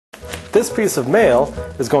This piece of mail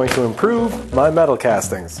is going to improve my metal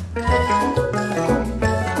castings.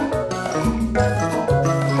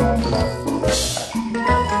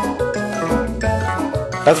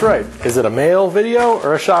 That's right. Is it a mail video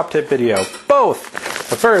or a shop tip video? Both!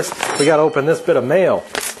 But first, we gotta open this bit of mail.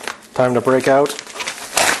 Time to break out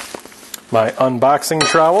my unboxing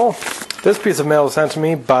trowel. This piece of mail was sent to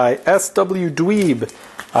me by SW Dweeb.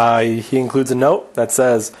 He includes a note that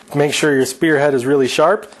says, make sure your spearhead is really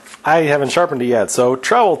sharp. I haven't sharpened it yet, so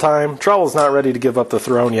trowel time. Trowel's not ready to give up the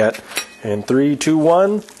throne yet. In 3, 2,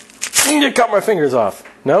 1, you cut my fingers off.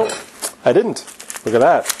 No, I didn't. Look at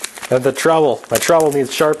that. And the trowel. My trowel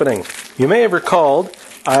needs sharpening. You may have recalled,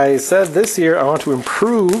 I said this year I want to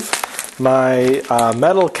improve my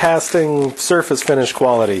metal casting surface finish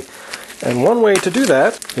quality. And one way to do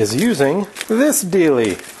that is using this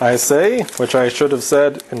dealie, I say, which I should have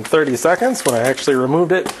said in 30 seconds when I actually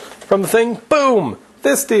removed it from the thing. Boom!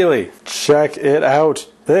 This dealie. Check it out.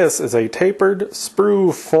 This is a tapered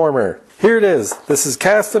sprue former. Here it is. This is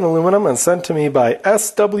cast in aluminum and sent to me by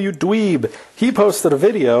SW Dweeb. He posted a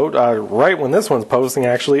video, right when this one's posting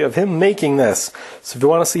actually, of him making this. So if you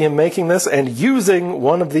want to see him making this and using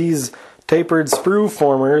one of these tapered sprue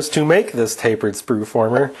formers to make this tapered sprue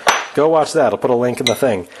former, go watch that. I'll put a link in the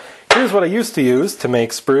thing. Here's what I used to use to make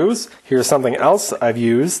sprues. Here's something else I've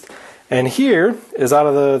used. And here is out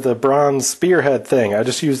of the bronze spearhead thing. I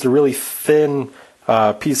just used a really thin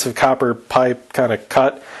piece of copper pipe kind of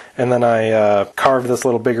cut, and then I carved this a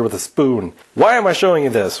little bigger with a spoon. Why am I showing you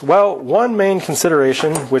this? Well, one main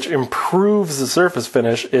consideration which improves the surface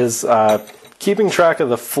finish is keeping track of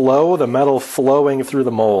the flow, the metal flowing through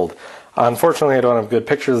the mold. Unfortunately, I don't have good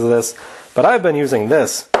pictures of this, but I've been using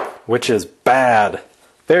this, which is bad.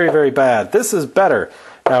 Very, very bad. This is better.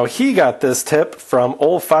 Now, he got this tip from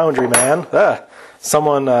Old Foundry Man.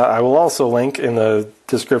 Someone I will also link in the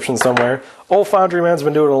description somewhere. Old Foundry Man's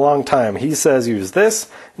been doing it a long time. He says use this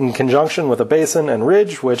in conjunction with a basin and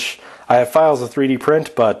ridge, which I have files of 3D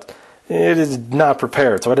print, but it is not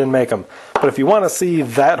prepared, so I didn't make them. But if you want to see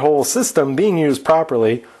that whole system being used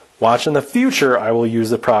properly, watch in the future I will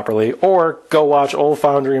use it properly, or go watch Old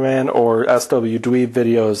Foundry Man or SW Dweeb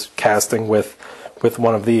videos casting with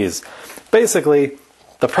one of these. Basically,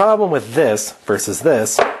 the problem with this versus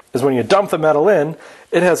this is when you dump the metal in,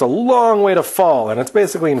 it has a long way to fall, and it's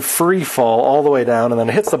basically in free fall all the way down, and then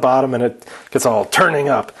it hits the bottom and it gets all turning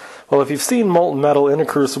up. Well, if you've seen molten metal in a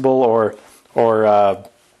crucible or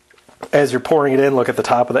as you're pouring it in, look at the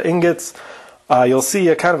top of the ingots, you'll see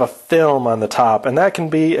a kind of a film on the top, and that can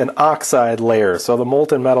be an oxide layer. So the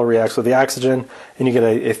molten metal reacts with the oxygen, and you get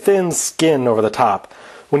a thin skin over the top.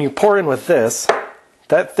 When you pour in with this,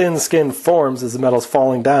 that thin skin forms as the metal's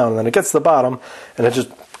falling down, and then it gets to the bottom, and it just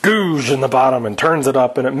goosh in the bottom and turns it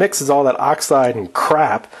up, and it mixes all that oxide and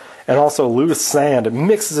crap, and also loose sand. It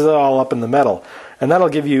mixes it all up in the metal, and that'll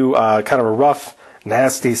give you kind of a rough,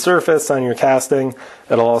 nasty surface on your casting.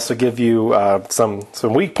 It'll also give you some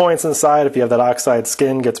weak points inside if you have that oxide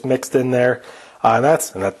skin gets mixed in there, and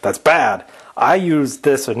that's bad. I used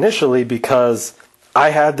this initially because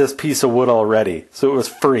I had this piece of wood already, so it was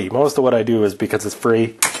free. Most of what I do is because it's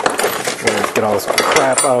free. Let's get all this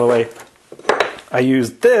crap out of the way. I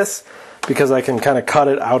used this because I can kind of cut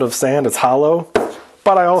it out of sand. It's hollow,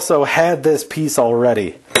 but I also had this piece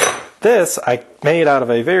already. This I made out of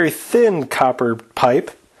a very thin copper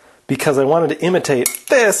pipe because I wanted to imitate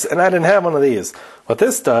this, and I didn't have one of these. What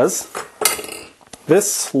this does, this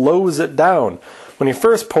slows it down. When you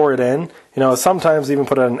first pour it in, you know, sometimes even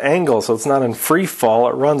put it at an angle so it's not in free fall,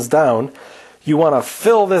 it runs down. You want to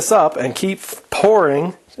fill this up and keep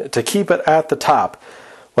pouring to keep it at the top.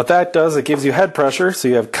 What that does, it gives you head pressure, so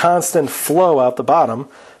you have constant flow out the bottom,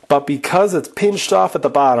 but because it's pinched off at the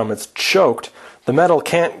bottom, it's choked, the metal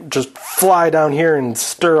can't just fly down here and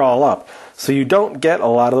stir all up. So you don't get a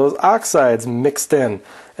lot of those oxides mixed in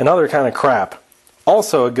and other kind of crap.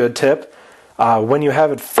 Also a good tip, when you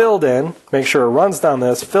have it filled in, make sure it runs down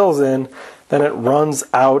this, fills in, then it runs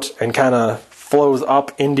out and kind of flows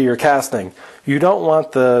up into your casting. You don't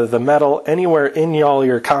want the metal anywhere in all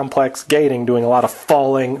your complex gating doing a lot of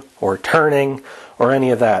falling or turning or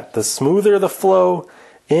any of that. The smoother the flow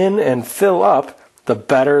in and fill up, the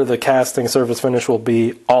better the casting surface finish will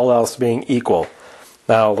be, all else being equal.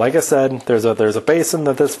 Now, like I said, there's a basin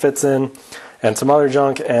that this fits in and some other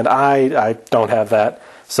junk, and I don't have that.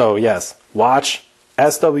 So yes, watch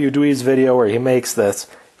SW Dweeb's video where he makes this.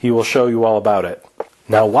 He will show you all about it.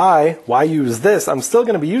 Now why use this? I'm still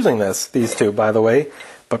going to be using these two, by the way,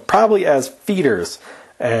 but probably as feeders.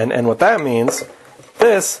 And what that means,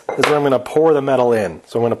 this is where I'm going to pour the metal in.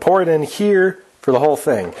 So I'm going to pour it in here for the whole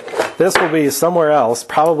thing. This will be somewhere else,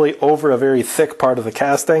 probably over a very thick part of the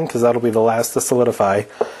casting, because that'll be the last to solidify.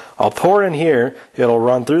 I'll pour in here, it'll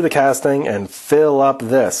run through the casting and fill up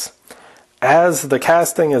this. As the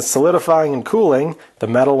casting is solidifying and cooling, the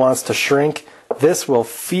metal wants to shrink. This will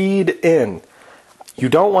feed in. You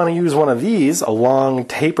don't want to use one of these, a long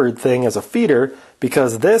tapered thing, as a feeder,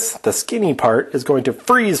 because this, the skinny part, is going to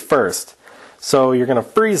freeze first. So you're going to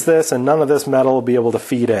freeze this and none of this metal will be able to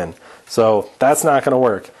feed in. So that's not going to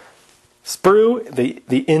work. Sprue,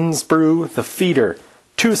 the in sprue, the feeder,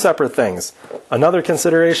 two separate things. Another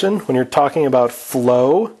consideration when you're talking about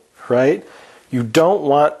flow, right? You don't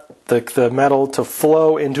want the metal to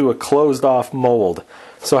flow into a closed off mold.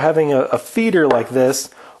 So having a feeder like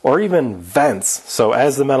this, or even vents, so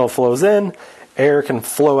as the metal flows in, air can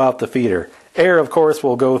flow out the feeder. Air, of course,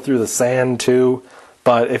 will go through the sand too,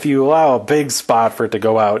 but if you allow a big spot for it to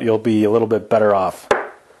go out, you'll be a little bit better off.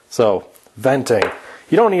 So, venting.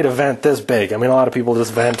 You don't need a vent this big. I mean, a lot of people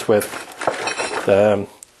just vent with...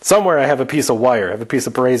 somewhere I have a piece of wire. I have a piece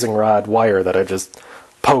of brazing rod wire that I just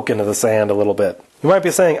poke into the sand a little bit. You might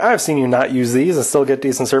be saying, I've seen you not use these and still get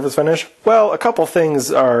decent surface finish. Well, a couple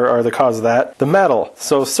things are the cause of that. The metal.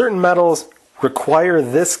 So certain metals require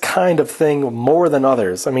this kind of thing more than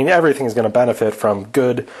others. I mean, everything's going to benefit from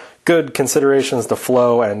good considerations to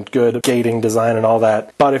flow and good gating design and all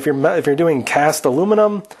that. But if you're doing cast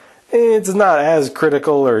aluminum, it's not as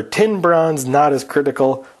critical, or tin bronze, not as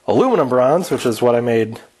critical. Aluminum bronze, which is what I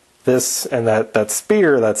made this and that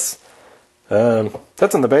spear, that's in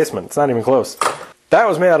the basement. It's not even close. That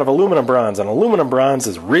was made out of aluminum bronze, and aluminum bronze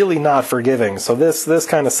is really not forgiving. So this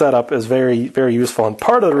kind of setup is very, very useful. And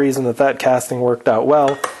part of the reason that casting worked out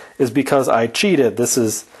well is because I cheated. This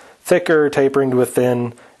is thicker, tapering to a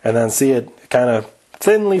thin, and then see it kind of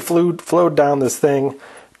thinly flowed down this thing,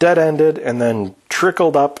 dead-ended, and then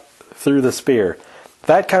trickled up through the spear.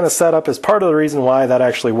 That kind of setup is part of the reason why that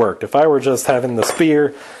actually worked. If I were just having the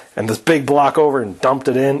spear and this big block over and dumped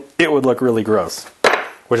it in, it would look really gross,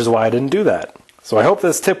 which is why I didn't do that. So I hope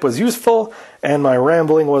this tip was useful and my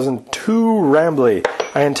rambling wasn't too rambly.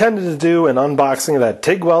 I intended to do an unboxing of that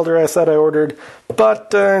TIG welder I said I ordered, but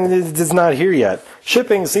it's not here yet.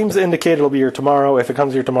 Shipping seems to indicate it'll be here tomorrow. If it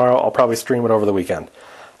comes here tomorrow, I'll probably stream it over the weekend.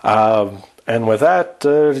 And with that,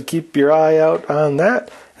 keep your eye out on that.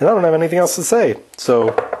 And I don't have anything else to say.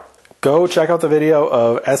 So go check out the video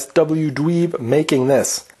of SW Dweeb making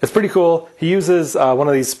this. It's pretty cool. He uses one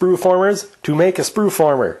of these sprue formers to make a sprue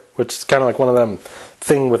former, which is kind of like one of them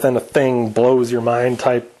thing within a thing, blows your mind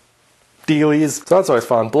type dealies. So that's always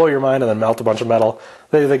fun. Blow your mind and then melt a bunch of metal.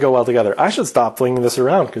 They go well together. I should stop flinging this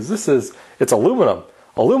around because it's aluminum.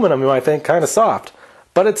 Aluminum, you might think, kind of soft.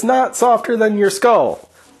 But it's not softer than your skull.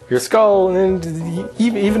 Your skull, and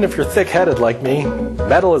even if you're thick-headed like me,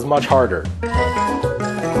 metal is much harder.